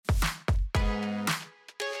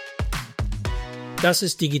Das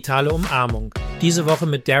ist digitale Umarmung. Diese Woche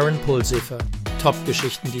mit Darren Pulsipher.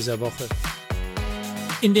 Top-Geschichten dieser Woche.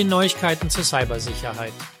 In den Neuigkeiten zur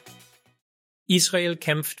Cybersicherheit. Israel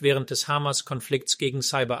kämpft während des Hamas-Konflikts gegen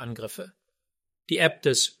Cyberangriffe. Die App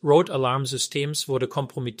des Road-Alarm-Systems wurde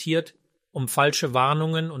kompromittiert, um falsche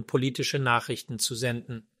Warnungen und politische Nachrichten zu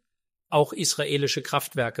senden. Auch israelische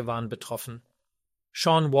Kraftwerke waren betroffen.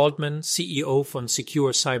 Sean Waldman, CEO von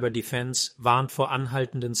Secure Cyber Defense, warnt vor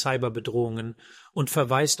anhaltenden Cyberbedrohungen und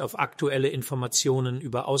verweist auf aktuelle Informationen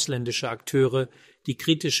über ausländische Akteure, die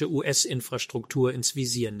kritische US-Infrastruktur ins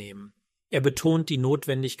Visier nehmen. Er betont die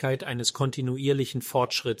Notwendigkeit eines kontinuierlichen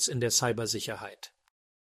Fortschritts in der Cybersicherheit.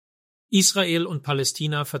 Israel und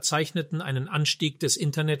Palästina verzeichneten einen Anstieg des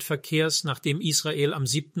Internetverkehrs, nachdem Israel am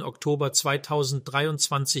 7. Oktober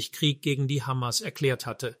 2023 Krieg gegen die Hamas erklärt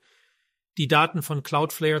hatte. Die Daten von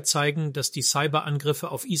Cloudflare zeigen, dass die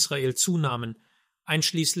Cyberangriffe auf Israel zunahmen,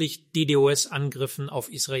 einschließlich DDoS-Angriffen auf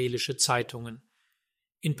israelische Zeitungen.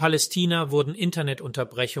 In Palästina wurden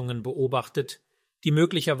Internetunterbrechungen beobachtet, die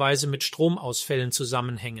möglicherweise mit Stromausfällen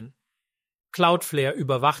zusammenhängen. Cloudflare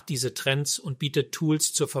überwacht diese Trends und bietet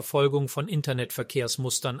Tools zur Verfolgung von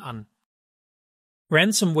Internetverkehrsmustern an.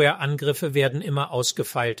 Ransomware-Angriffe werden immer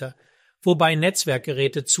ausgefeilter, wobei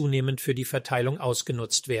Netzwerkgeräte zunehmend für die Verteilung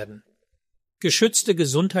ausgenutzt werden. Geschützte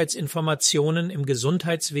Gesundheitsinformationen im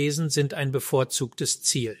Gesundheitswesen sind ein bevorzugtes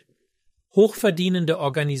Ziel. Hochverdienende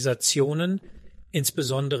Organisationen,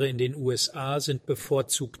 insbesondere in den USA, sind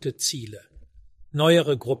bevorzugte Ziele.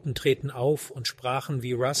 Neuere Gruppen treten auf und Sprachen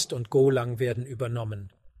wie Rust und Golang werden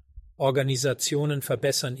übernommen. Organisationen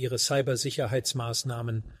verbessern ihre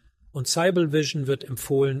Cybersicherheitsmaßnahmen und Cybervision wird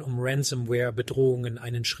empfohlen, um Ransomware-Bedrohungen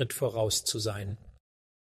einen Schritt voraus zu sein.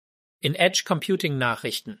 In Edge Computing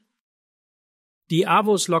Nachrichten. Die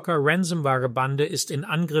Avos-Locker Ransomware-Bande ist in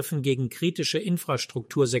Angriffen gegen kritische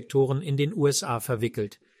Infrastruktursektoren in den USA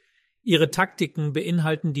verwickelt. Ihre Taktiken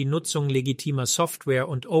beinhalten die Nutzung legitimer Software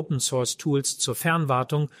und Open-Source-Tools zur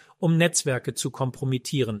Fernwartung, um Netzwerke zu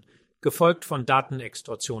kompromittieren, gefolgt von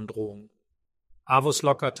Datenextorsiondrohungen.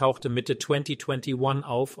 Avos-Locker tauchte Mitte 2021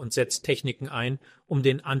 auf und setzt Techniken ein, um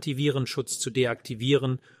den Antivirenschutz zu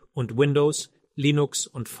deaktivieren und Windows, Linux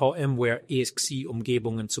und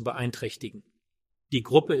VMware-EXE-Umgebungen zu beeinträchtigen. Die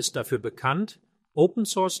Gruppe ist dafür bekannt,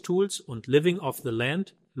 Open-Source-Tools und Living off the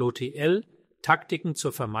Land, LOTL, Taktiken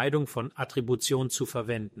zur Vermeidung von Attribution zu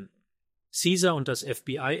verwenden. CISA und das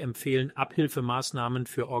FBI empfehlen Abhilfemaßnahmen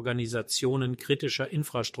für Organisationen kritischer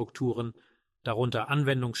Infrastrukturen, darunter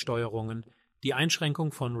Anwendungssteuerungen, die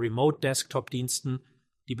Einschränkung von Remote-Desktop-Diensten,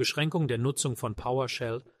 die Beschränkung der Nutzung von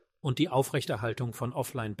PowerShell und die Aufrechterhaltung von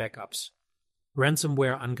Offline-Backups.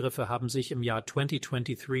 Ransomware-Angriffe haben sich im Jahr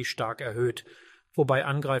 2023 stark erhöht, wobei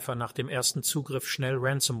Angreifer nach dem ersten Zugriff schnell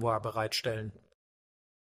Ransomware bereitstellen.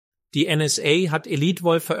 Die NSA hat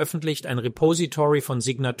EliteWolf veröffentlicht, ein Repository von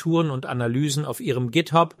Signaturen und Analysen auf ihrem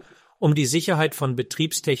GitHub, um die Sicherheit von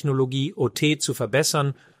Betriebstechnologie OT zu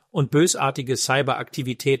verbessern und bösartige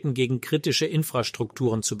Cyberaktivitäten gegen kritische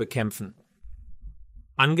Infrastrukturen zu bekämpfen.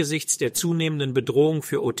 Angesichts der zunehmenden Bedrohung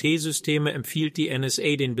für OT-Systeme empfiehlt die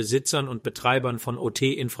NSA den Besitzern und Betreibern von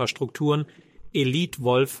OT-Infrastrukturen,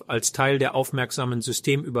 EliteWolf als Teil der aufmerksamen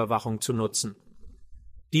Systemüberwachung zu nutzen.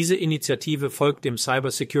 Diese Initiative folgt dem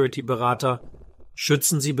Cybersecurity-Berater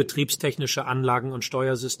Schützen Sie betriebstechnische Anlagen und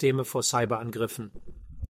Steuersysteme vor Cyberangriffen.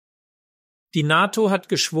 Die NATO hat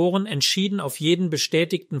geschworen, entschieden auf jeden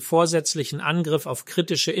bestätigten vorsätzlichen Angriff auf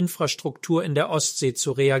kritische Infrastruktur in der Ostsee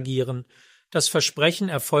zu reagieren. Das Versprechen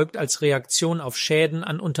erfolgt als Reaktion auf Schäden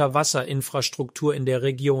an Unterwasserinfrastruktur in der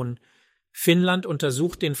Region. Finnland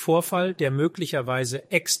untersucht den Vorfall, der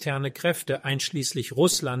möglicherweise externe Kräfte einschließlich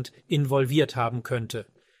Russland involviert haben könnte.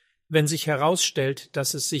 Wenn sich herausstellt,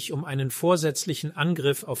 dass es sich um einen vorsätzlichen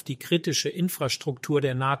Angriff auf die kritische Infrastruktur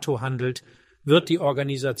der NATO handelt, wird die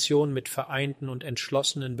Organisation mit vereinten und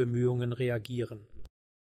entschlossenen Bemühungen reagieren.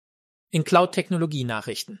 In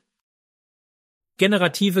Cloud-Technologie-Nachrichten.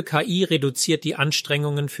 Generative KI reduziert die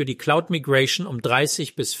Anstrengungen für die Cloud-Migration um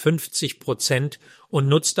 30-50% und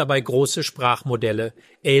nutzt dabei große Sprachmodelle,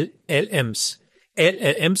 LLMs.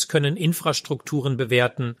 LLMs können Infrastrukturen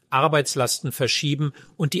bewerten, Arbeitslasten verschieben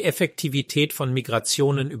und die Effektivität von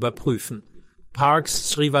Migrationen überprüfen.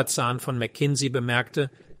 Parks Srivatsan von McKinsey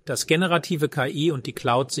bemerkte, dass generative KI und die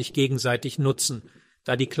Cloud sich gegenseitig nutzen,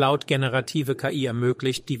 da die Cloud generative KI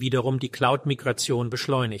ermöglicht, die wiederum die Cloud-Migration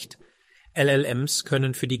beschleunigt. LLMs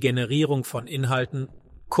können für die Generierung von Inhalten,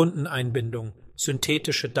 Kundeneinbindung,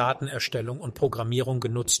 synthetische Datenerstellung und Programmierung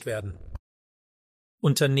genutzt werden.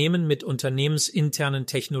 Unternehmen mit unternehmensinternen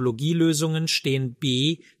Technologielösungen stehen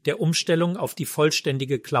der Umstellung auf die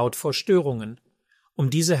vollständige Cloud vor Störungen. Um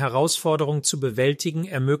diese Herausforderung zu bewältigen,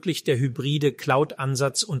 ermöglicht der hybride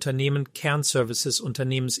Cloud-Ansatz Unternehmen, Kernservices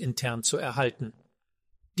unternehmensintern zu erhalten.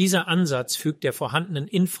 Dieser Ansatz fügt der vorhandenen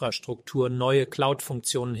Infrastruktur neue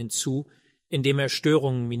Cloud-Funktionen hinzu, indem er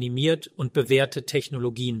Störungen minimiert und bewährte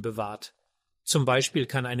Technologien bewahrt. Zum Beispiel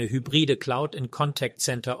kann eine hybride Cloud in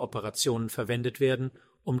Contact-Center-Operationen verwendet werden,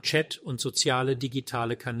 um Chat und soziale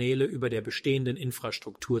digitale Kanäle über der bestehenden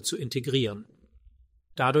Infrastruktur zu integrieren.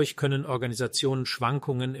 Dadurch können Organisationen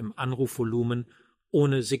Schwankungen im Anrufvolumen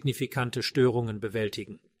ohne signifikante Störungen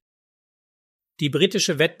bewältigen. Die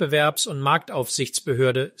britische Wettbewerbs- und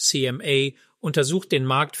Marktaufsichtsbehörde CMA untersucht den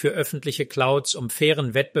Markt für öffentliche Clouds, um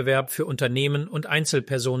fairen Wettbewerb für Unternehmen und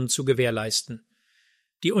Einzelpersonen zu gewährleisten.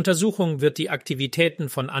 Die Untersuchung wird die Aktivitäten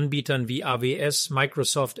von Anbietern wie AWS,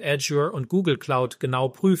 Microsoft Azure und Google Cloud genau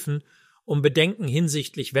prüfen, um Bedenken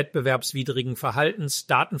hinsichtlich wettbewerbswidrigen Verhaltens,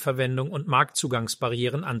 Datenverwendung und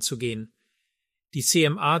Marktzugangsbarrieren anzugehen. Die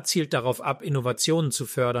CMA zielt darauf ab, Innovationen zu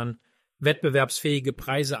fördern, wettbewerbsfähige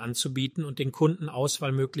Preise anzubieten und den Kunden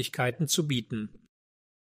Auswahlmöglichkeiten zu bieten.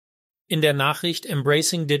 In der Nachricht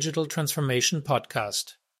Embracing Digital Transformation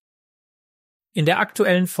Podcast. In der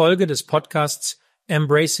aktuellen Folge des Podcasts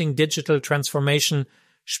Embracing Digital Transformation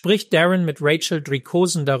spricht Darren mit Rachel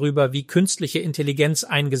Driekosen darüber, wie künstliche Intelligenz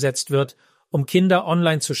eingesetzt wird, um Kinder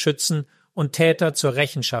online zu schützen und Täter zur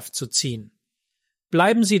Rechenschaft zu ziehen.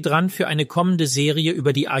 Bleiben Sie dran für eine kommende Serie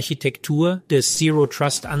über die Architektur des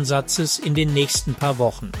Zero-Trust-Ansatzes in den nächsten paar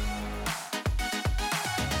Wochen.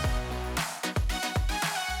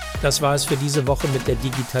 Das war es für diese Woche mit der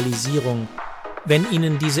Digitalisierung. Wenn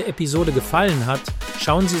Ihnen diese Episode gefallen hat,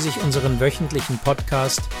 schauen Sie sich unseren wöchentlichen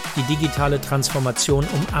Podcast Die digitale Transformation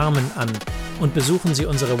umarmen an und besuchen Sie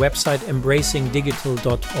unsere Website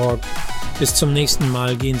embracingdigital.org. Bis zum nächsten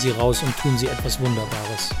Mal, gehen Sie raus und tun Sie etwas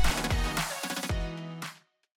Wunderbares.